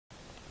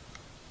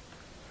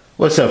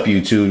What's up,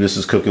 YouTube? This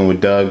is Cooking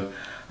with Doug.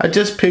 I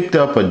just picked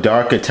up a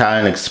dark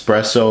Italian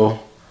espresso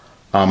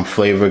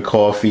flavored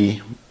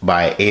coffee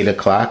by 8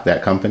 o'clock,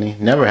 that company.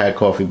 Never had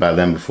coffee by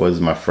them before. This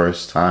is my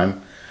first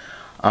time.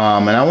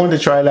 And I wanted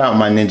to try it out in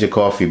my Ninja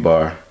coffee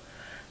bar.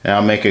 And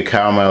I'll make a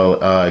caramel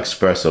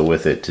espresso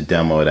with it to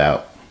demo it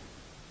out.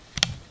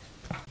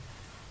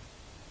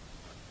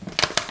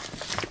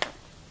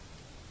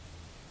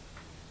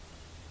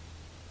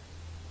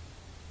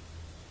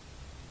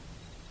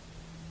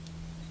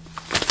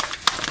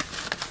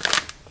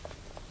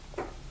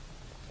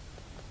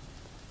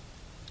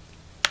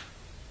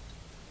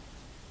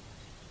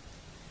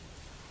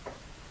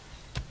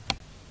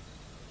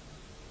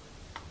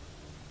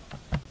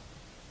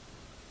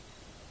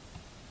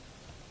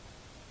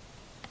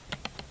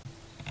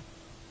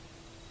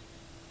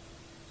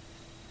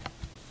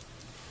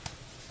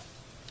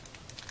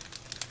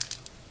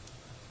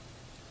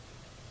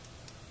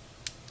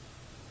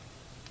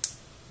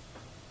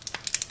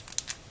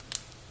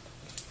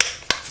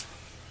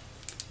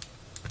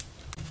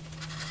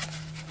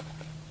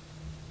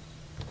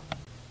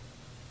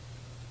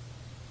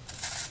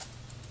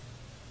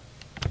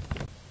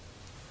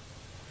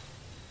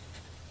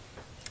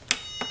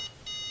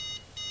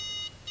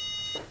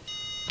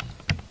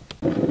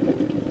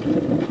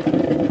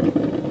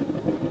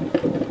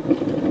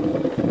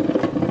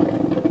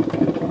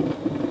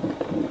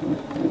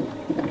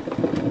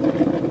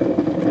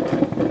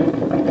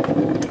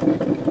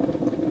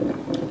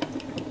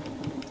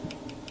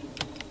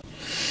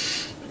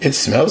 It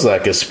smells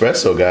like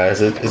espresso, guys.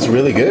 It's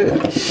really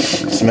good. It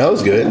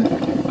smells good.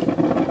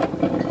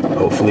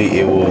 Hopefully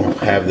it will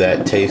have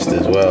that taste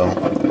as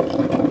well.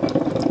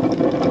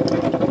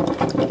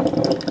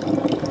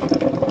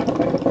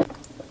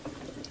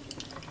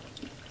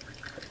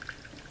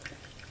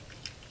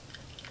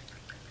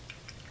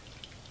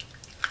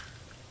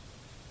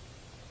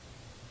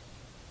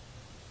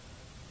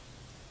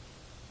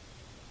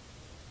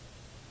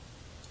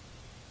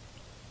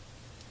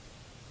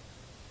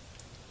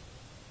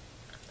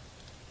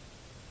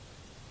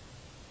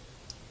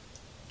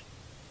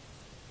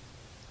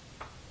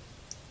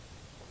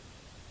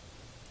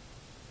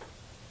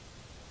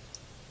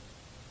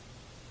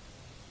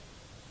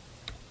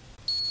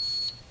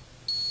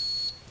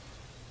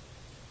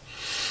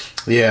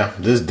 Yeah,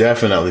 this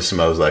definitely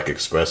smells like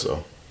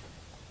espresso.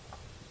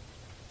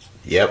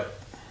 Yep.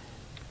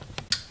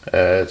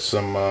 Add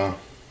some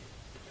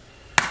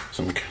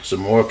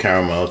more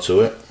caramel to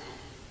it.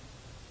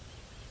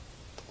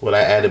 What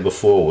I added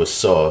before was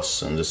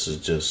sauce, and this is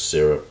just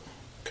syrup,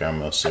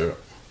 caramel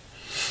syrup.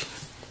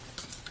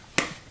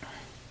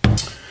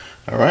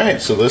 All right,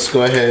 so let's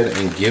go ahead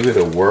and give it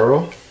a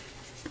whirl.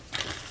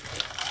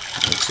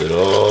 Mix it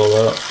all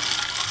up.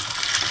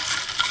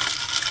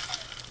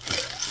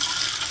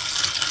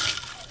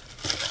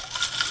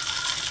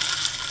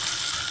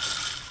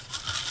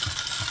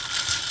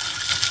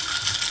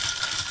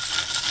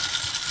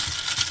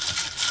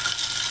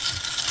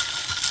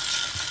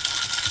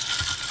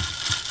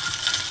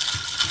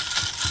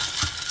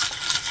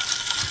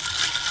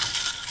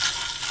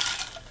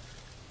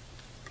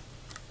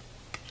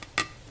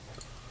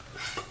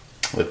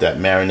 Let that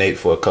marinate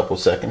for a couple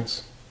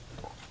seconds.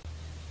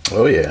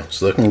 Oh yeah,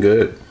 it's looking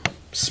good,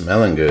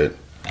 smelling good,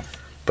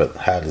 but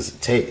how does it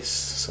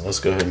taste? So let's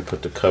go ahead and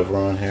put the cover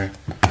on here.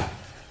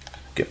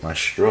 Get my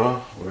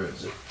straw. Where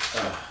is it?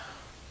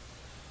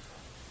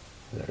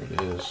 There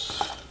it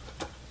is.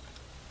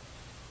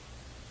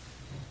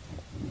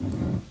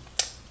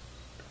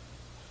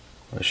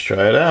 Let's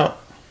try it out.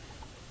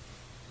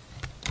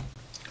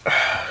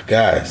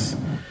 Guys,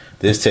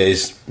 this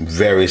tastes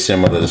very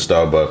similar to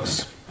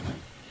Starbucks.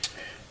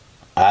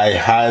 I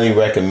highly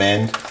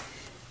recommend,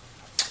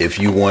 if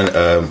you want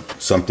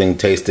something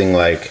tasting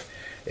like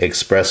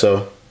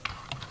espresso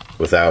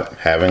without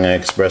having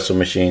an espresso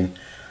machine,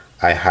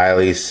 I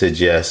highly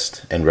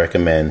suggest and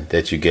recommend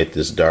that you get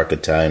this dark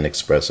Italian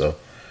espresso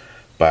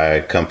by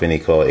a company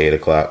called 8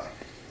 o'clock.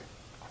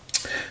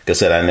 Like I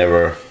said,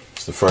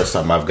 it's the first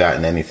time I've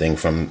gotten anything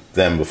from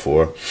them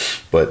before,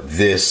 but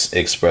this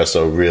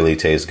espresso really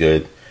tastes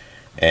good.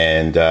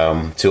 And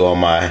to all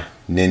my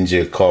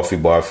Ninja coffee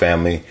bar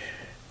family,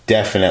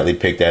 definitely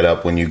pick that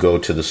up when you go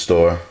to the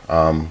store.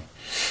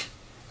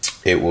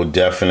 It will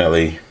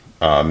definitely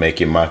make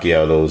your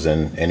macchiatos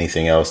and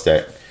anything else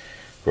that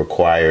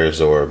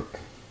requires, or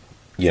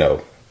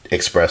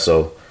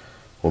espresso,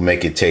 will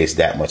make it taste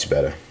that much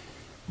better.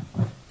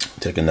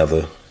 Take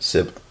another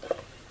sip.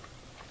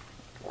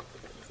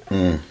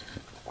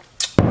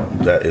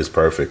 That is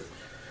perfect.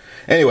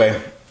 Anyway,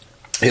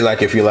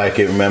 if you like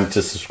it, remember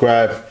to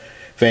subscribe.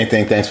 If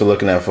anything, thanks for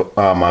looking at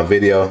my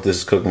video. This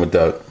is Cooking with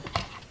Doug.